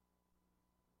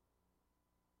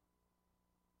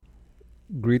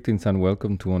Greetings and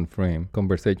welcome to On Frame,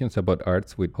 conversations about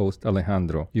arts with host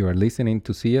Alejandro. You are listening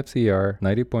to CFCR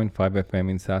 90.5 FM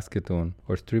in Saskatoon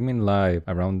or streaming live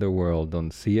around the world on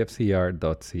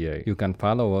cfcr.ca. You can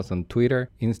follow us on Twitter,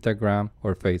 Instagram,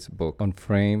 or Facebook on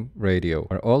Frame Radio.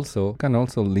 You can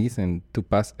also listen to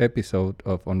past episodes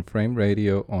of On Frame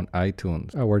Radio on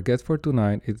iTunes. Our guest for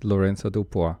tonight is Lorenzo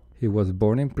Dupois. He was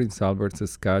born in Prince Albert,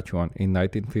 Saskatchewan in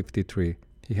 1953.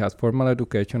 He has formal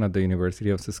education at the University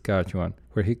of Saskatchewan,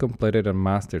 where he completed a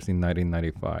master's in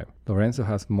 1995. Lorenzo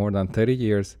has more than 30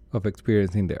 years of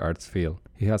experience in the arts field.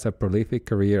 He has a prolific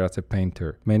career as a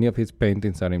painter. Many of his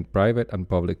paintings are in private and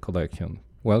public collections.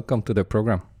 Welcome to the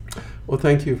program. Well,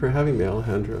 thank you for having me,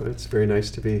 Alejandro. It's very nice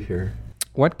to be here.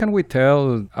 What can we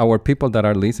tell our people that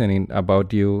are listening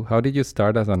about you? How did you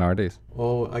start as an artist?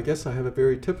 Oh, I guess I have a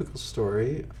very typical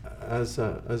story. As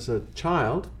a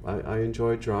child, I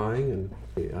enjoyed drawing, and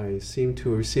I seemed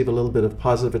to receive a little bit of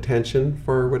positive attention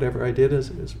for whatever I did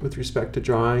as with respect to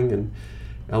drawing in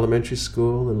elementary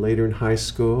school and later in high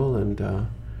school, and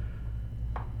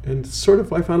sort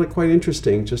of I found it quite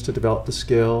interesting just to develop the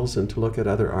skills and to look at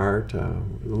other art.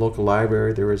 In the local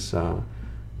library there was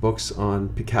books on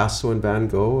Picasso and Van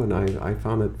Gogh, and I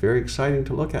found it very exciting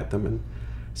to look at them. And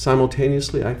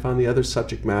simultaneously, I found the other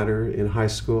subject matter in high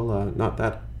school not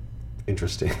that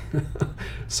interesting.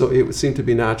 So it seemed to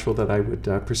be natural that I would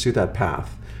pursue that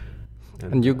path.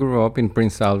 And you grew up in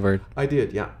Prince Albert? I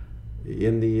did, yeah.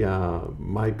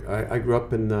 I grew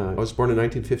up I was born in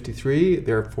 1953,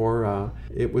 therefore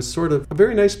it was sort of a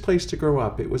very nice place to grow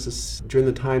up. It was during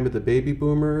the time of the baby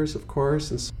boomers, of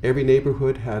course, and so every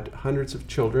neighborhood had hundreds of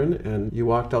children, and you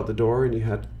walked out the door and you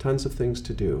had tons of things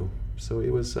to do. So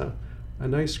it was a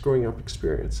nice growing up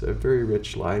experience, a very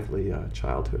rich, lively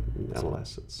childhood and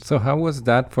adolescence. So how was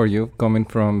that for you, coming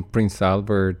from Prince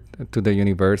Albert to the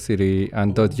university,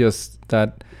 and just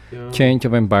that change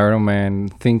of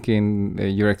environment, thinking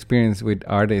your experience with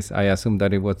artists? I assume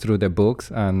that it was through the books,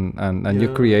 and you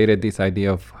created this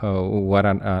idea of what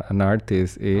an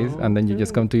artist is, and then you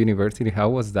just come to university. How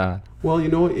was that? Well,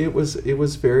 it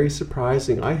was very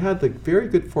surprising. I had the very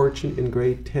good fortune in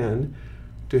grade 10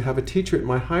 to have a teacher at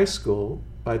my high school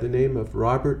by the name of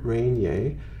Robert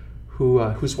Rainier,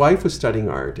 whose wife was studying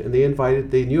art, and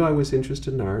they knew I was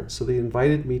interested in art, so they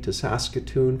invited me to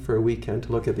Saskatoon for a weekend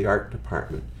to look at the art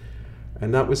department.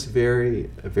 And that was a very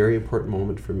important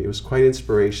moment for me. It was quite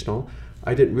inspirational.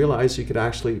 I didn't realize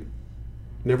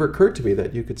never occurred to me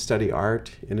that you could study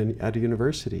art at a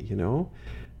university,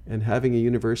 And having a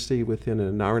university within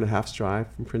an hour and a half's drive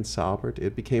from Prince Albert,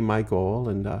 it became my goal,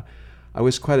 and I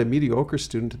was quite a mediocre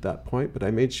student at that point, but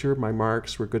I made sure my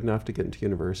marks were good enough to get into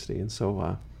university. And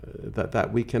so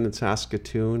that weekend in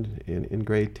Saskatoon in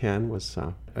grade 10 was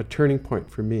a turning point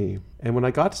for me. And when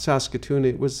I got to Saskatoon,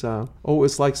 it was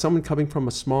like someone coming from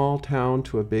a small town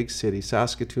to a big city.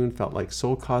 Saskatoon felt like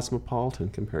so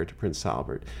cosmopolitan compared to Prince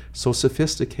Albert, so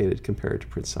sophisticated compared to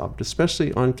Prince Albert,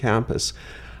 especially on campus.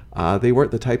 They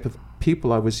weren't the type of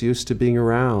people I was used to being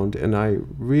around, and I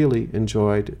really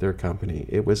enjoyed their company.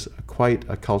 It was quite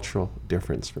a cultural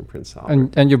difference from Prince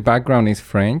Albert. And your background is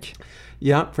French?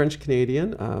 Yeah,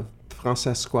 French-Canadian,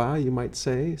 Francescois, you might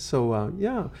say. So,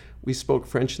 we spoke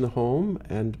French in the home,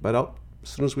 but as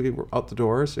soon as we were out the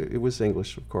doors, it was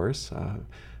English, of course,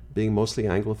 being mostly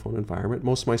Anglophone environment.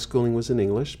 Most of my schooling was in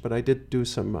English, but I did do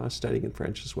some studying in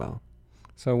French as well.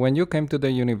 So when you came to the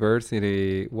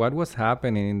university, what was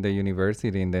happening in the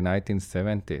university in the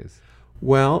 1970s?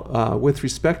 Well, with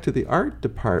respect to the art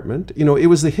department, it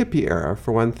was the hippie era,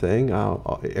 for one thing.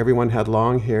 Everyone had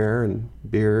long hair and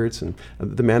beards, and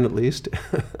the men at least,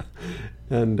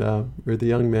 or the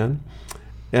young men.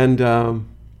 And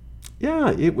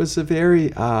it was a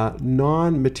very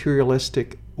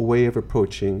non-materialistic way of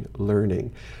approaching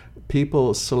learning.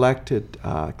 People selected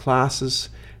classes,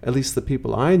 at least the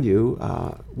people I knew,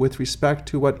 with respect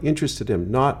to what interested them,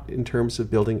 not in terms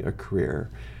of building a career.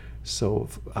 So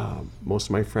most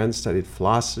of my friends studied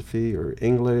philosophy or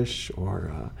English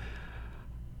or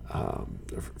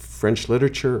French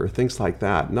literature or things like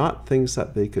that, not things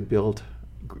that they could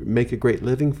make a great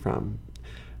living from.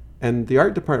 And the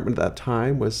art department at that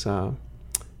time was, the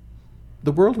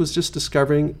world was just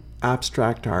discovering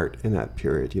abstract art in that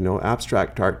period.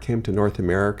 Abstract art came to North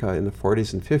America in the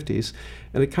 40s and 50s,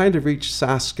 and it kind of reached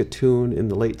Saskatoon in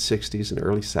the late 60s and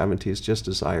early 70s, just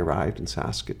as I arrived in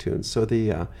Saskatoon. So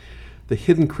the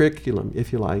hidden curriculum,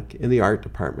 if you like, in the art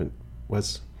department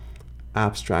was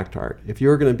abstract art. If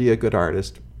you're going to be a good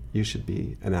artist, you should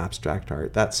be an abstract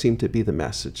art. That seemed to be the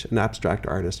message, an abstract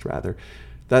artist rather.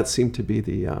 That seemed to be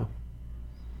the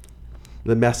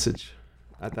message.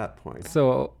 at that point.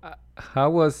 So, how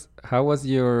was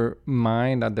your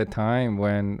mind at the time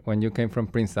when you came from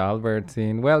Prince Albert?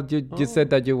 Seeing, well, you said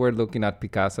that you were looking at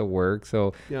Picasso work,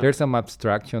 so Yeah. there's some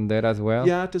abstraction there as well.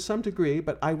 Yeah, to some degree,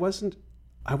 but I wasn't.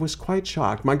 I was quite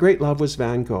shocked. My great love was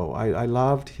Van Gogh. I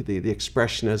loved the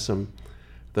expressionism,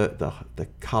 the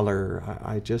color.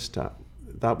 I just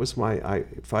that was my.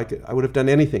 If I could, I would have done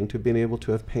anything to have been able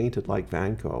to have painted like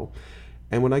Van Gogh.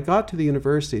 And when I got to the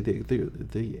university,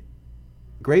 the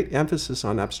great emphasis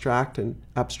on abstraction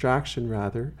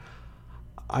rather,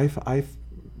 I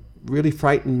really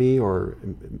frightened me or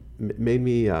made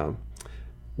me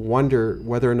wonder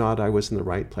whether or not I was in the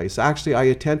right place. Actually, I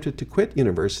attempted to quit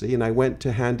university, and I went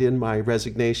to hand in my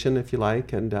resignation, if you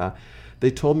like, and they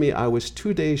told me I was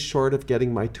 2 days short of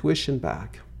getting my tuition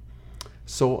back.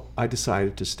 So I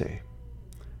decided to stay.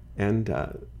 And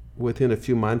within a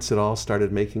few months, it all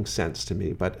started making sense to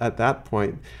me. But at that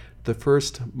point, the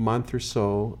first month or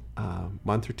so,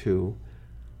 month or two,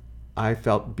 I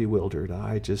felt bewildered.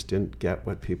 I just didn't get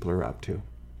what people are up to.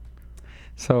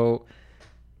 So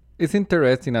it's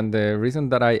interesting, and the reason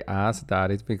that I asked that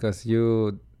is because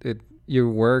you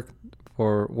work,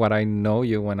 for what I know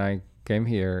you when I came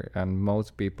here, and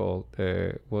most people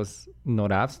was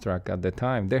not abstract at the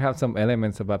time. They have some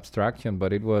elements of abstraction,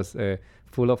 but it was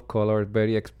full of color,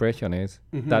 very expressionist.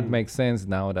 Mm-hmm. That makes sense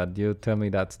now that you tell me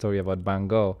that story about Van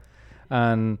Gogh,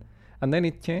 and then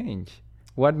it changed.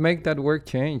 What made that work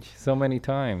change so many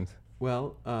times?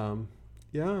 Well,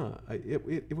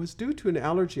 it was due to an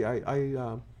allergy.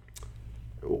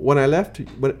 When I left,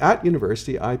 at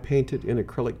university, I painted in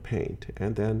acrylic paint,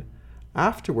 and then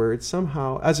afterwards,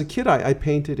 somehow, as a kid, I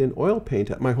painted in oil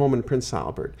paint at my home in Prince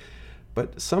Albert.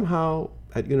 But somehow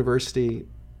at university,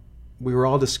 we were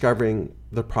all discovering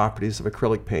the properties of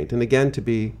acrylic paint. And again, to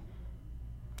be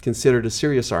considered a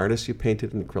serious artist, you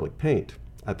painted in acrylic paint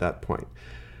at that point.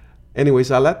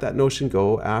 Anyways, I let that notion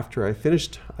go after I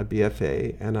finished a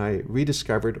BFA, and I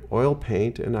rediscovered oil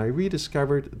paint, and I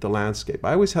rediscovered the landscape.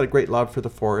 I always had a great love for the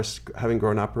forest, having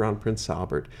grown up around Prince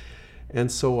Albert. And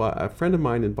so a friend of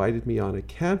mine invited me on a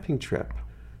camping trip,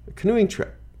 a canoeing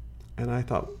trip. And I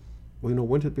thought, well,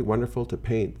 wouldn't it be wonderful to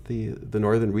paint the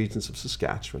northern regions of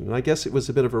Saskatchewan? And I guess it was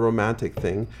a bit of a romantic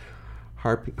thing,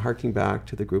 harking back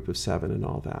to the Group of Seven and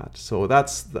all that. So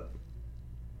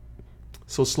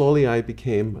So slowly I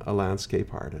became a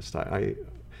landscape artist.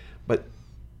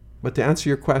 But to answer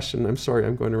your question, I'm sorry,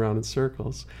 I'm going around in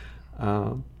circles.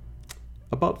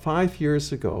 About 5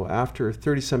 years ago, after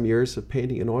 30-some years of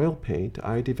painting in oil paint,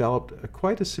 I developed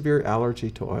quite a severe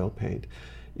allergy to oil paint.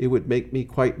 It would make me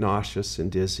quite nauseous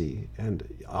and dizzy.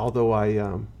 And although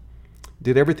I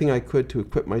did everything I could to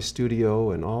equip my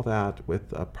studio and all that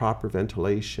with proper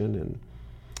ventilation and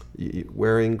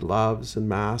wearing gloves and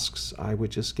masks, I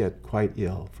would just get quite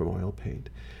ill from oil paint.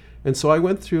 And so I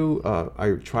went through,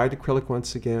 I tried acrylic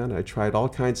once again, I tried all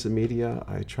kinds of media,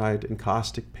 I tried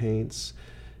encaustic paints,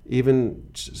 even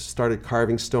started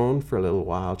carving stone for a little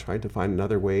while, trying to find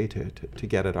another way to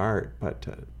get at art, but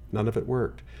none of it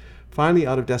worked. Finally,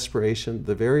 out of desperation,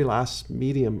 the very last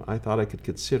medium I thought I could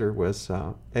consider was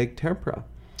egg tempera.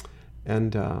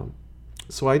 And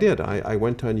so I did. I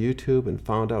went on YouTube and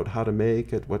found out how to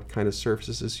make it, what kind of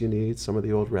surfaces you need, some of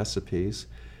the old recipes,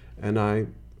 and I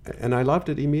loved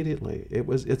it immediately.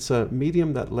 It's a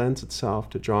medium that lends itself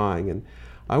to drawing, and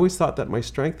I always thought that my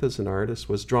strength as an artist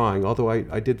was drawing, although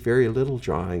I did very little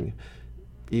drawing,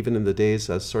 even in the days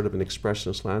as sort of an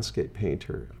expressionist landscape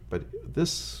painter. But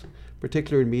this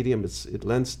particular medium, it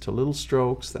lends to little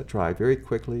strokes that dry very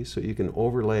quickly, so you can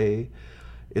overlay.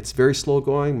 It's very slow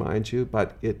going, mind you,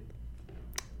 but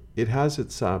it has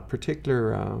its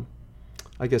particular,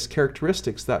 I guess,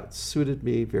 characteristics that suited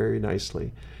me very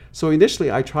nicely. So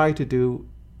initially I tried to do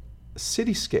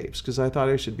cityscapes because I thought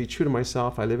I should be true to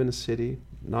myself. I live in a city,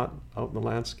 not out in the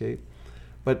landscape.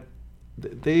 But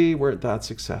they weren't that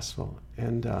successful.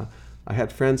 And I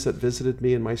had friends that visited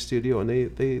me in my studio, and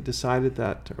they decided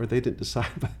that, or they didn't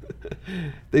decide, but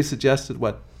they suggested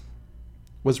what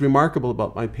was remarkable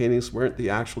about my paintings weren't the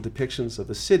actual depictions of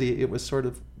the city, it was sort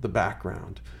of the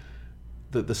background,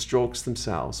 the strokes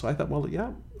themselves. So I thought, well,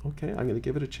 yeah, okay, I'm going to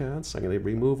give it a chance. I'm going to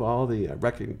remove all the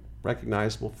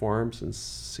recognizable forms and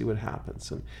see what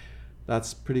happens. And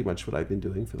that's pretty much what I've been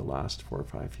doing for the last 4 or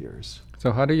 5 years.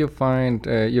 So how do you find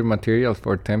your materials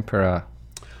for tempera?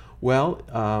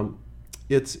 Well,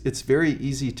 it's very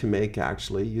easy to make,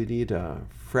 actually. You need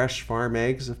fresh farm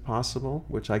eggs, if possible,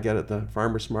 which I get at the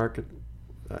farmer's market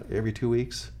every 2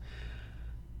 weeks.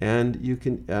 And you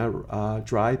can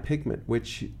dry pigment,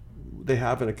 which they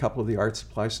have in a couple of the art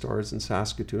supply stores in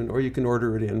Saskatoon, or you can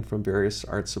order it in from various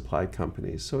art supply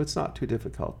companies. So it's not too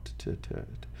difficult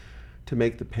to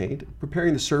make the paint.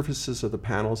 Preparing the surfaces of the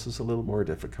panels is a little more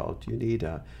difficult. You need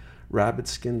rabbit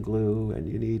skin glue, and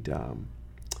you need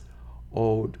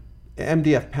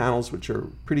MDF panels, which are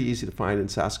pretty easy to find in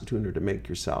Saskatoon or to make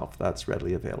yourself. That's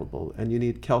readily available. And you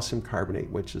need calcium carbonate,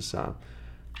 which is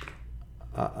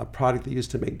a product they use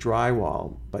to make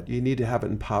drywall, but you need to have it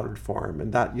in powdered form,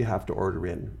 and that you have to order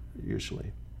in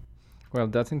usually. Well,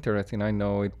 that's interesting. I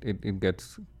know it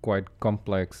gets quite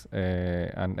complex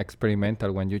and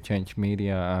experimental when you change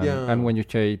media and when you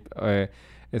change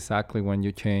exactly when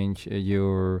you change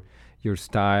your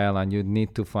style, and you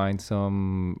need to find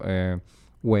some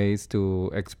ways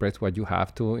to express what you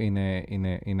have to in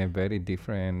a very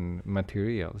different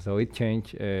material. So it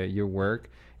changed your work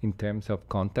in terms of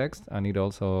context, and it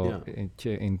also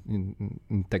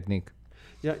in technique.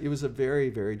 Yeah, it was a very,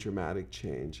 very dramatic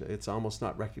change. It's almost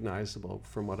not recognizable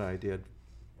from what I did,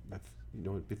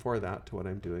 before that to what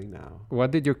I'm doing now.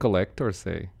 What did your collectors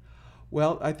say?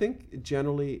 Well, I think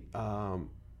generally,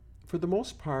 for the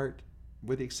most part,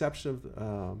 with the exception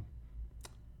of,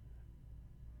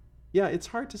 it's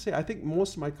hard to say. I think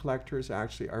most of my collectors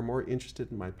actually are more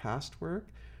interested in my past work.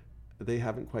 They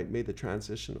haven't quite made the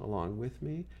transition along with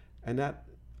me, and that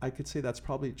I could say that's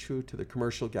probably true to the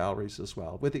commercial galleries as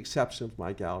well, with the exception of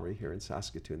my gallery here in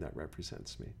Saskatoon that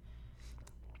represents me.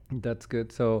 That's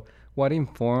good. So what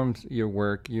informs your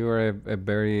work? You're a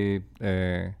very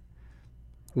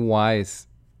wise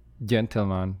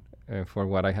gentleman for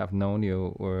what I have known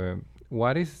you.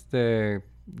 What is the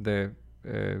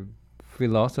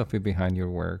philosophy behind your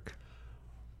work?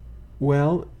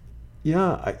 Well,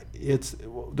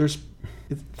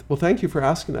 thank you for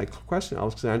asking that question,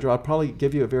 Alexandra. I'll probably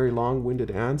give you a very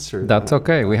long-winded answer. That's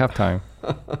okay. We have time.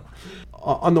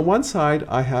 On the one side,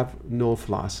 I have no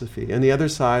philosophy. And the other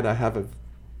side, I have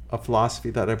a philosophy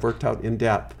that I've worked out in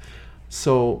depth.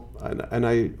 So, and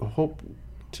I hope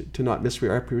to not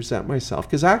misrepresent myself.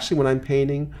 Because actually, when I'm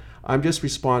painting, I'm just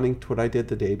responding to what I did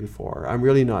the day before. I'm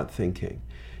really not thinking.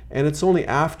 And it's only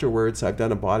afterwards I've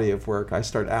done a body of work, I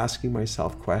start asking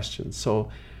myself questions. So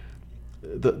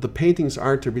the paintings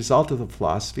aren't a result of the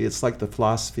philosophy. It's like the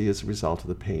philosophy is a result of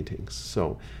the paintings.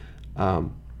 So,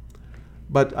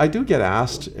 but I do get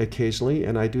asked occasionally,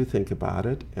 and I do think about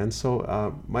it. And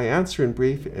so my answer in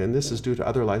brief, and this is due to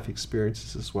other life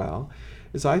experiences as well,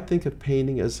 is I think of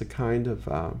painting as a kind of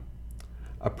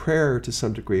a prayer to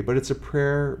some degree, but it's a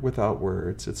prayer without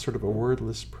words. It's sort of a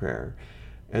wordless prayer.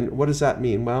 And what does that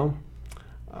mean? Well,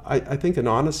 I think an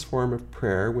honest form of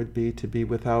prayer would be to be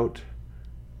without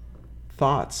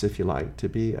thoughts, if you like, to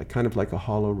be a kind of like a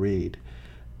hollow reed.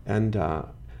 And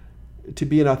to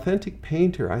be an authentic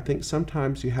painter, I think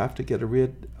sometimes you have to get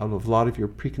rid of a lot of your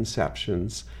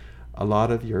preconceptions, a lot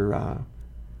of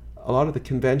the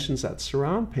conventions that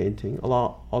surround painting.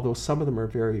 Although some of them are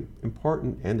very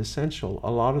important and essential,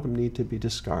 a lot of them need to be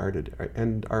discarded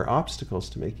and are obstacles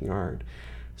to making art.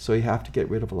 So you have to get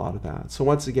rid of a lot of that. So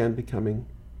once again, becoming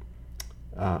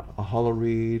a hollow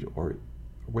reed or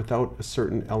without a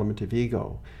certain element of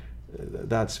ego,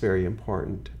 that's very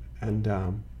important.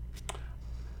 And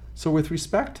so with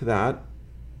respect to that,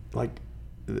 like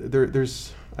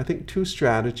there's I think two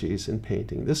strategies in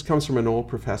painting. This comes from an old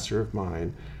professor of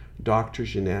mine, Dr.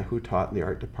 Genet, who taught in the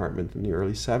art department in the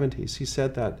early 70s. He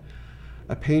said that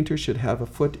a painter should have a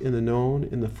foot in the known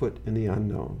and the foot in the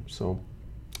unknown. So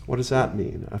what does that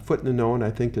mean? A foot in the known, I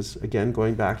think, is, again,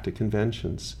 going back to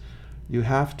conventions. You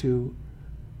have to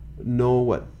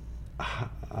know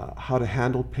how to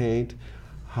handle paint,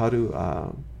 how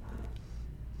to...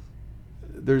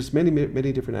 there's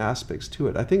many different aspects to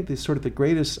it. I think the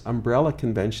greatest umbrella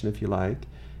convention, if you like,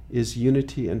 is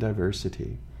unity and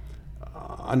diversity.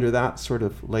 Under that sort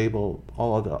of label,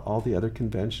 all the other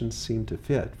conventions seem to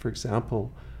fit. For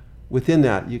example, within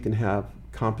that you can have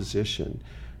composition,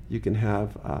 you can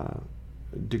have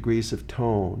degrees of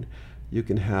tone, you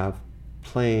can have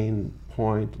plane,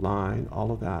 point, line,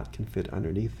 all of that can fit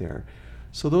underneath there.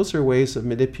 So those are ways of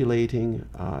manipulating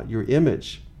your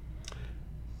image.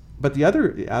 But the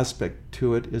other aspect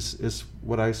to it is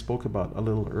what I spoke about a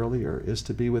little earlier, is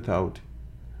to be without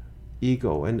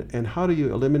ego. And how do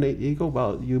you eliminate ego?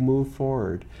 Well, you move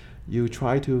forward. You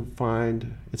try to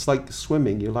find, it's like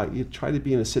swimming. You try to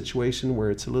be in a situation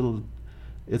where it's a little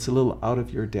out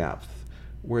of your depth,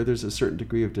 where there's a certain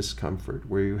degree of discomfort,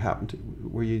 where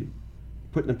you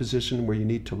put in a position where you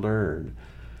need to learn.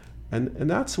 And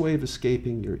that's a way of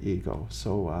escaping your ego.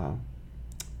 So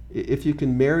if you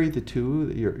can marry the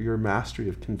two, your mastery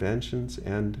of conventions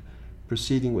and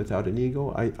proceeding without an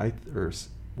ego, or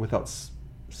without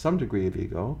some degree of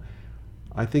ego,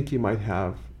 I think you might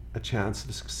have a chance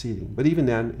of succeeding. But even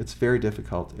then, it's very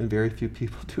difficult, and very few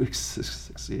people do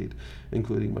succeed,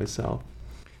 including myself.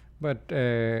 But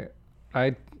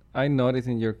I notice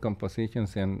in your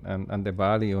compositions and the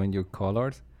value in your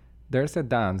colors, there's a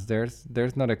dance.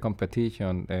 There's not a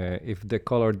competition. If the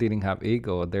color didn't have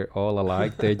ego, they're all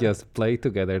alike. They just play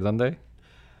together, don't they?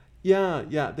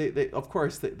 Yeah. They of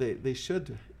course they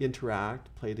should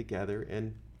interact, play together,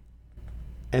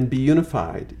 and be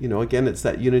unified. You know, again, it's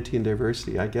that unity and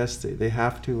diversity. I guess they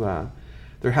have to.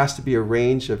 There has to be a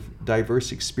range of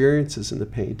diverse experiences in the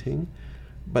painting,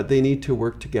 but they need to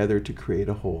work together to create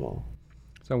a whole.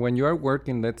 So when you are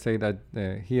working, let's say that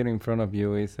here in front of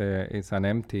you is an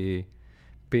empty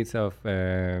piece of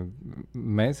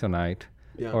masonite,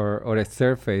 Yeah. or a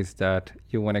surface that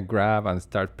you want to grab and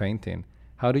start painting.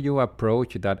 How do you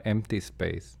approach that empty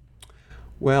space?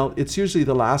 Well, it's usually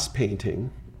the last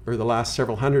painting or the last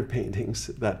several hundred paintings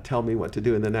that tell me what to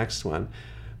do in the next one.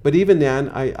 But even then,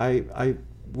 I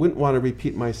wouldn't want to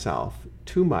repeat myself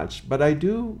too much, but I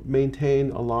do maintain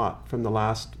a lot from the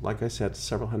last, like I said,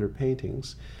 several hundred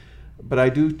paintings. But I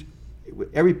do,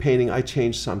 every painting I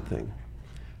change something.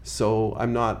 So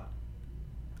I'm not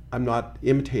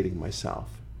imitating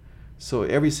myself. So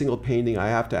every single painting I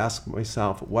have to ask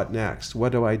myself, what next?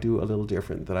 What do I do a little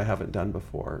different that I haven't done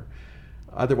before?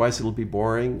 Otherwise it'll be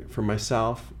boring for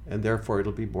myself, and therefore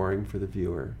it'll be boring for the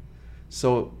viewer.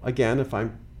 So again, if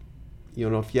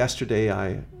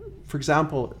yesterday for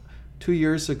example, 2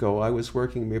 years ago, I was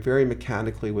working very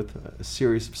mechanically with a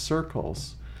series of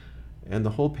circles, and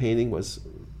the whole painting was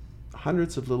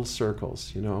hundreds of little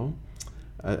circles,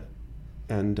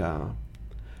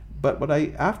 but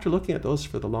after looking at those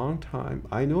for the long time,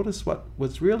 I noticed what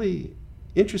was really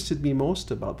interested me most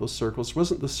about those circles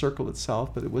wasn't the circle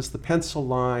itself, but it was the pencil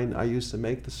line I used to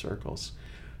make the circles.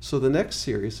 So the next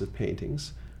series of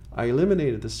paintings, I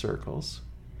eliminated the circles,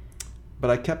 but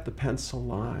I kept the pencil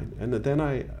line. And then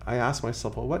I asked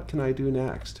myself, well, what can I do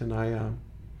next? And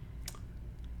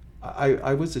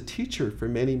I was a teacher for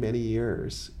many, many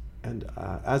years. And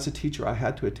as a teacher, I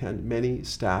had to attend many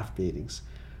staff meetings,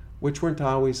 which weren't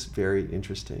always very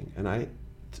interesting.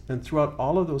 And throughout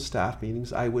all of those staff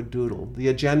meetings, I would doodle. The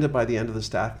agenda by the end of the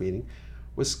staff meeting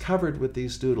was covered with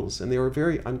these doodles, and they were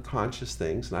very unconscious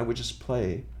things, and I would just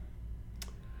play.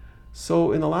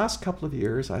 So in the last couple of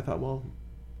years, I thought, well,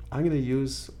 I'm going to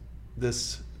use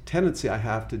this tendency I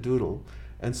have to doodle.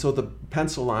 And so the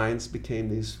pencil lines became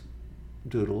these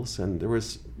doodles, and there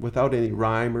was, without any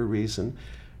rhyme or reason,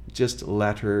 just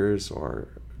letters or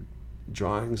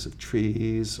drawings of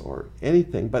trees or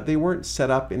anything, but they weren't set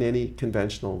up in any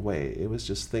conventional way. It was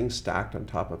just things stacked on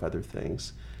top of other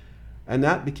things. And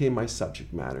that became my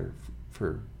subject matter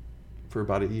for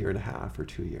about 1.5 years or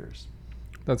 2 years.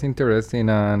 That's interesting.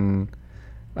 And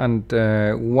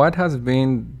what has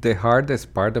been the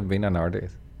hardest part of being an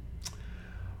artist?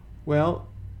 Well,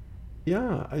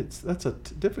 yeah, that's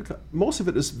difficult. Most of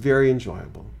it is very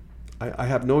enjoyable. I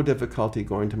have no difficulty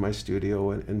going to my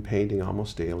studio and painting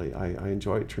almost daily. I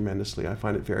enjoy it tremendously. I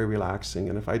find it very relaxing,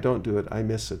 and if I don't do it, I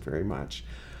miss it very much.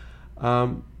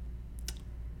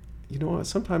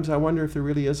 Sometimes I wonder if there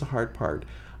really is a hard part.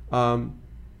 I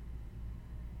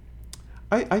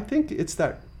think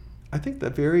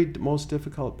the very most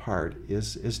difficult part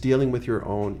is dealing with your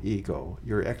own ego,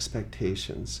 your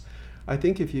expectations. I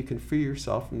think if you can free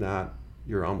yourself from that,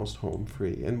 you're almost home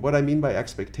free. And what I mean by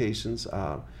expectations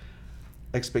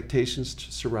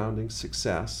surrounding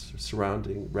success,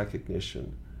 surrounding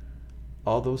recognition,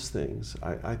 all those things,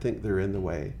 I think they're in the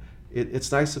way.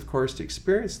 It's nice, of course, to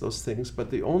experience those things,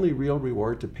 but the only real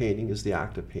reward to painting is the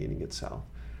act of painting itself.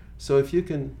 So if you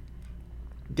can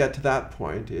get to that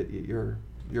point, you're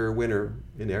a winner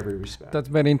in every respect. That's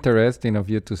very interesting of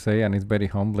you to say, and it's very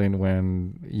humbling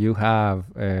when you have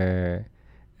a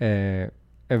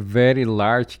very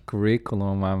large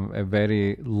curriculum and a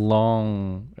very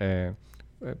long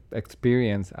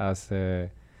experience as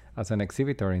an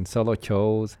exhibitor in solo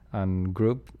shows and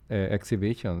group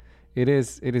exhibitions. It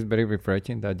is very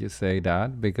refreshing that you say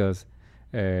that, because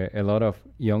a lot of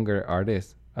younger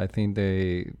artists, I think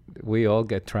we all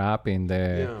get trapped in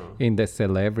the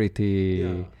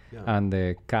celebrity and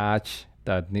the catch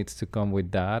that needs to come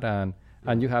with that,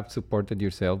 and you have supported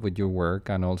yourself with your work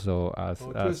and also as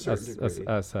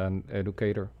an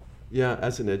educator. Yeah,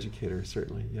 as an educator,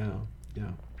 certainly. Yeah.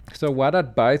 So what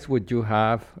advice would you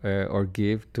have or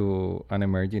give to an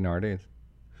emerging artist?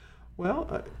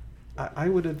 Well, I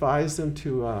would advise them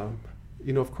to,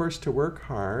 of course, to work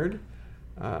hard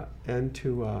and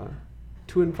to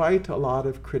invite a lot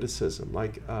of criticism.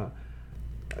 Like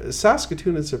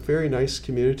Saskatoon is a very nice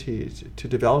community to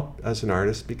develop as an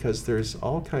artist because there's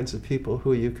all kinds of people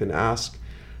who you can ask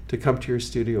to come to your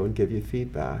studio and give you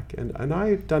feedback. And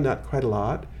I've done that quite a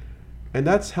lot. And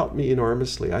that's helped me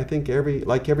enormously. I think every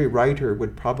writer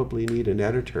would probably need an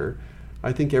editor,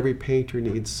 I think every painter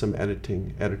needs some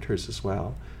editors as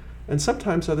well. And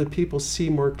sometimes other people see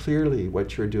more clearly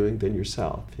what you're doing than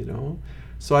yourself, you know.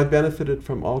 So I've benefited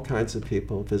from all kinds of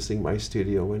people visiting my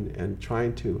studio and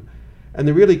trying to, and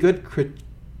the really good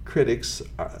critics,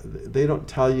 they don't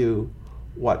tell you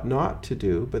what not to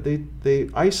do, but they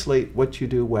isolate what you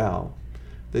do well.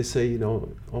 They say, you know,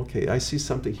 okay, I see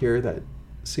something here that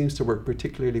seems to work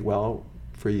particularly well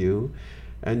for you,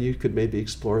 and you could maybe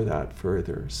explore that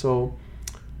further. So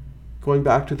going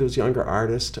back to those younger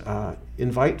artists,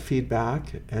 invite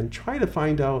feedback and try to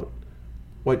find out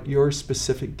what your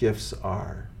specific gifts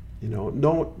are. You know,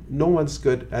 no one's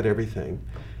good at everything,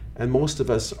 and most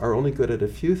of us are only good at a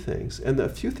few things, and the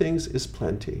few things is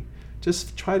plenty.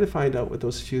 Just try to find out what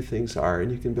those few things are,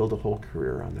 and you can build a whole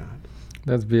career on that.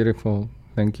 That's beautiful.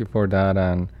 Thank you for that.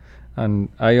 And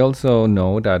I also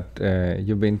know that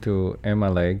you've been to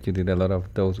Emma Lake. You did a lot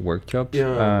of those workshops,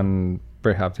 and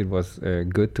perhaps it was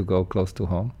good to go close to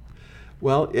home.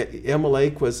 Well, Emma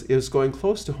Lake was going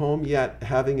close to home, yet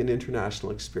having an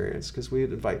international experience, because we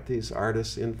would invite these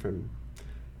artists in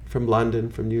from London,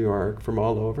 from New York, from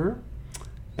all over.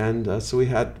 And so we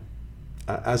had,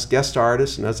 as guest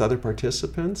artists and as other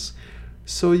participants,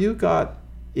 so you got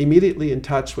immediately in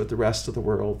touch with the rest of the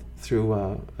world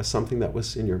through something that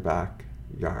was in your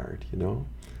backyard, you know.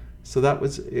 So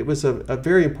it was a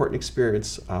very important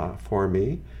experience for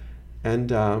me.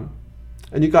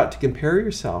 And you got to compare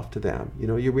yourself to them. You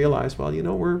know, you realize, well, you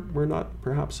know, we're not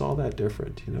perhaps all that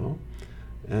different, you know.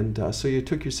 And so you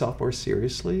took yourself more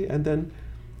seriously. And then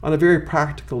on a very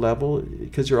practical level,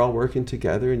 because you're all working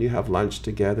together and you have lunch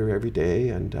together every day,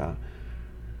 and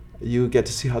you get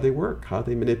to see how they work, how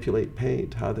they manipulate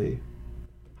paint, how they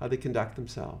conduct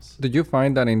themselves. Did you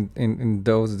find that in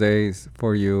those days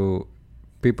for you,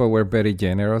 people were very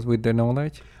generous with their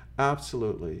knowledge?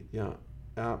 Absolutely, yeah.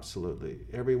 Absolutely.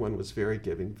 Everyone was very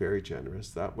giving, very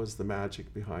generous. That was the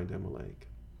magic behind Emma Lake.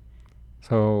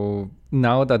 So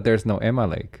now that there's no Emma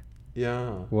Lake,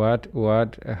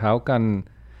 how can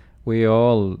we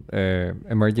all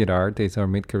emerging artists or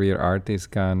mid-career artists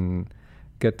can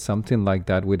get something like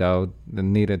that without the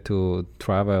needed to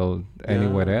travel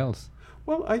anywhere else?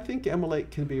 Well, I think Emma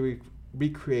Lake can be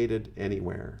recreated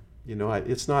anywhere. You know,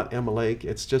 it's not Emma Lake.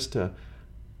 It's just a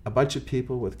bunch of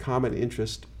people with common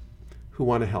interest who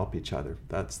want to help each other.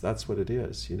 That's what it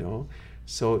is, you know.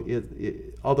 So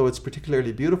although it's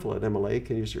particularly beautiful at Emma Lake,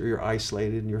 and you're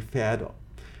isolated and you're fed,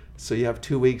 so you have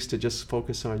 2 weeks to just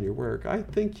focus on your work, I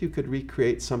think you could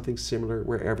recreate something similar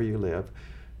wherever you live,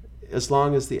 as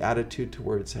long as the attitude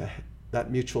towards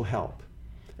that mutual help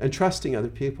and trusting other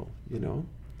people, you know.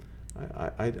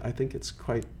 I think it's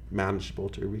quite manageable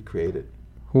to recreate it.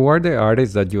 Who are the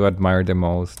artists that you admire the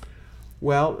most?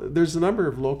 Well, there's a number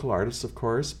of local artists, of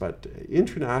course, but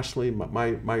internationally,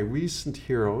 my recent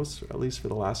heroes, at least for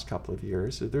the last couple of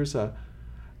years, there's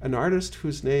an artist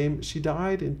whose name, she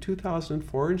died in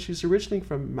 2004, and she's originally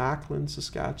from Macklin,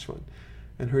 Saskatchewan,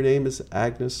 and her name is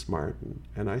Agnes Martin.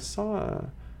 And I saw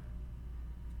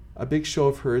a big show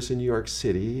of hers in New York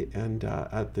City and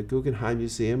at the Guggenheim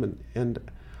Museum, and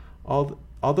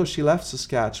although she left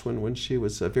Saskatchewan when she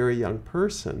was a very young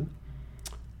person,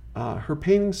 her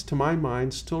paintings, to my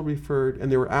mind, still referred, and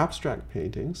they were abstract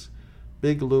paintings,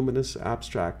 big, luminous,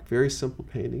 abstract, very simple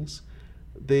paintings.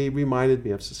 They reminded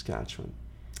me of Saskatchewan.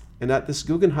 And at this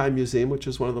Guggenheim Museum, which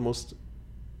is one of the most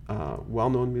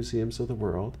well-known museums of the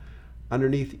world,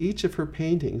 underneath each of her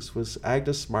paintings was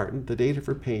Agnes Martin, the date of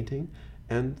her painting,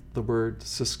 and the word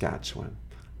Saskatchewan.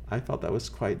 I felt that was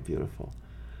quite beautiful.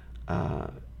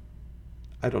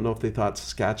 I don't know if they thought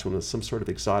Saskatchewan was some sort of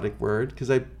exotic word, because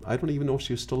I don't even know if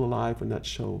she was still alive when that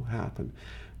show happened.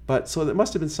 But so it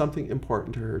must have been something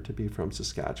important to her to be from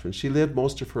Saskatchewan. She lived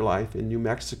most of her life in New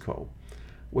Mexico,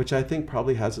 which I think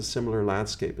probably has a similar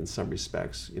landscape in some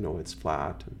respects. You know, it's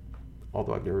flat. And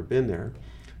although I've never been there,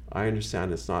 I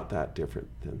understand it's not that different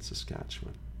than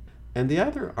Saskatchewan. And the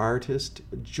other artist,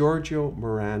 Giorgio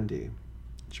Morandi.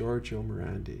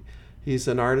 He's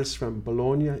an artist from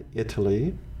Bologna,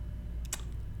 Italy.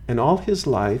 And all his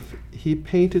life, he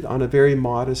painted on a very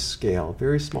modest scale,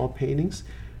 very small paintings,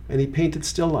 and he painted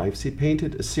still lifes. He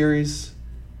painted a series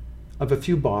of a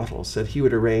few bottles that he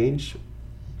would arrange,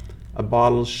 a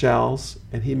bottle's shells,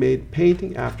 and he made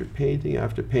painting after painting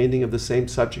after painting of the same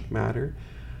subject matter.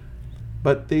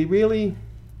 But they really,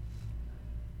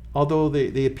 although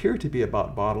they appear to be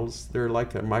about bottles, they're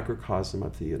like a microcosm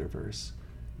of the universe.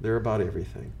 They're about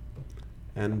everything.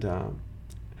 And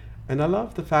I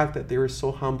love the fact that they were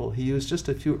so humble. He used just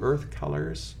a few earth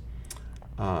colors.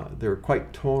 They were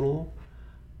quite tonal.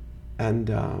 And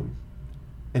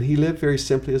he lived very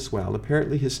simply as well.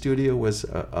 Apparently his studio was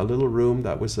a little room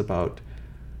that was about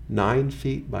 9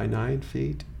 feet by 9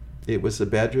 feet. It was a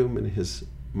bedroom in his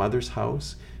mother's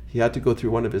house. He had to go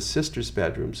through one of his sister's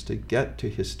bedrooms to get to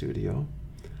his studio.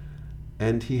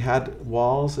 And he had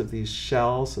walls of these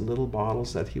shells and little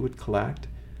bottles that he would collect.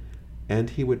 And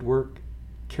he would work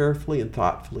carefully and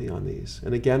thoughtfully on these.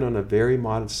 And again, on a very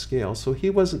modest scale. So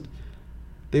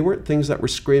they weren't things that were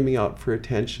screaming out for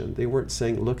attention. They weren't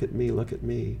saying, look at me, look at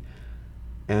me.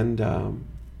 And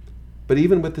but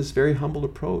even with this very humble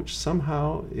approach,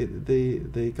 somehow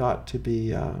they got to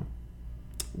be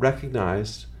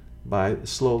recognized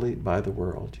slowly by the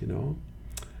world, you know.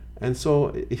 And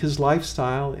so his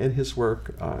lifestyle and his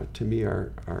work, to me,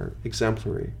 are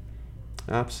exemplary,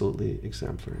 absolutely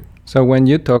exemplary. So when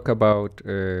you talk about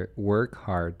work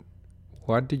hard,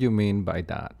 what do you mean by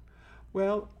that?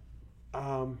 Well,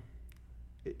 I'm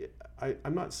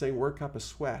not saying work up a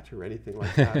sweat or anything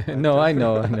like that. No, I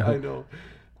know. I know.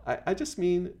 I just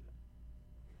mean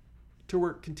to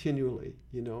work continually,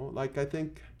 you know. Like, I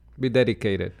think... Be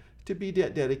dedicated. To be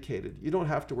dedicated. You don't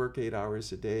have to work 8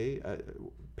 hours a day.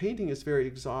 Painting is very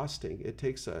exhausting. It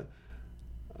takes a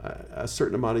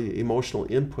certain amount of emotional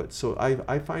input. So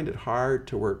I find it hard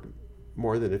to work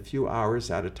more than a few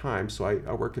hours at a time. So I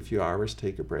work a few hours,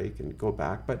 take a break, and go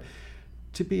back. But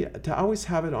to always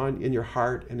have it on in your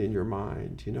heart and in your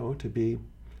mind, you know, to be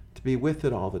with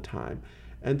it all the time.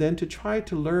 And then to try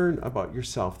to learn about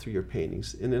yourself through your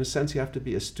paintings. And in a sense, you have to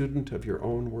be a student of your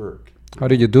own work. How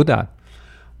do you do that?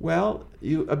 Well,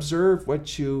 you observe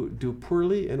what you do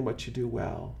poorly and what you do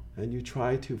well. And you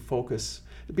try to focus.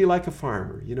 It'd be like a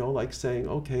farmer, you know, like saying,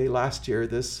 okay, last year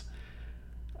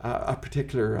a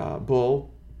particular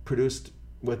bull produced,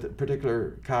 with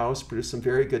particular cows, produced some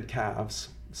very good calves.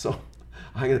 So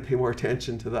I'm going to pay more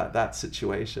attention to that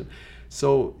situation.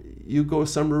 So you go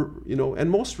some, you know, and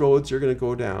most roads you're going to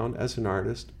go down as an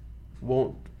artist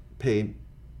won't pay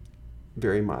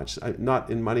very much, not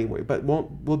in money way, but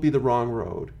will be the wrong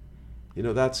road. You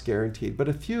know, that's guaranteed. But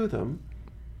a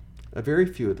very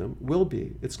few of them will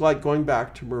be. It's like going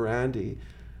back to Morandi.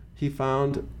 He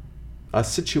found a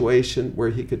situation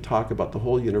where he could talk about the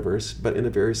whole universe, but in a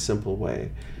very simple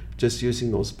way, just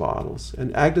using those bottles.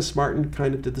 And Agnes Martin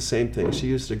kind of did the same thing. She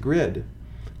used a grid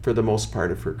for the most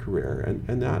part of her career,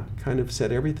 and that kind of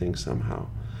said everything somehow.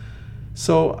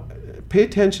 So pay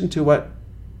attention to what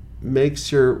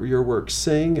makes your work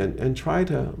sing, and try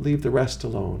to leave the rest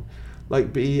alone.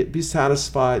 Like, be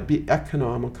satisfied, be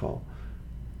economical.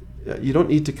 You don't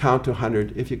need to count to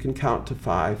 100. If you can count to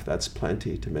 5, that's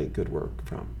plenty to make good work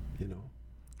from, you know.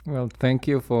 Well, thank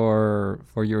you for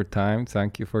your time.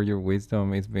 Thank you for your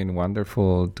wisdom. It's been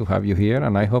wonderful to have you here,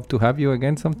 and I hope to have you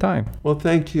again sometime. Well,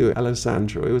 thank you,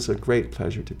 Alessandro. It was a great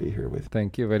pleasure to be here with you.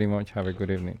 Thank you very much. Have a good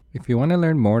evening. If you want to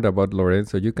learn more about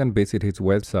Lorenzo, you can visit his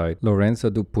website,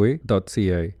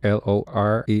 lorenzodupuis.ca,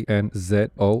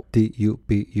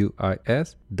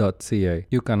 LORENZODUPUIS.ca.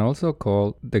 You can also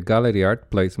call the Gallery Art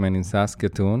Placement in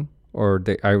Saskatoon or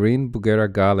the Irene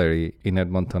Bugera Gallery in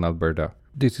Edmonton, Alberta.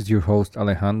 This is your host,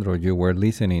 Alejandro. You were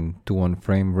listening to On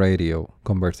Frame Radio,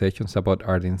 conversations about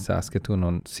art in Saskatoon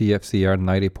on CFCR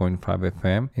 90.5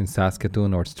 FM in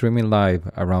Saskatoon, or streaming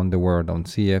live around the world on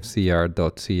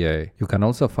cfcr.ca. You can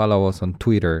also follow us on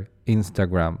Twitter,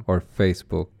 Instagram, or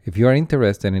Facebook. If you are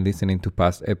interested in listening to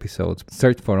past episodes,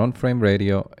 search for On Frame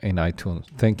Radio in iTunes.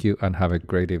 Thank you and have a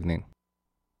great evening.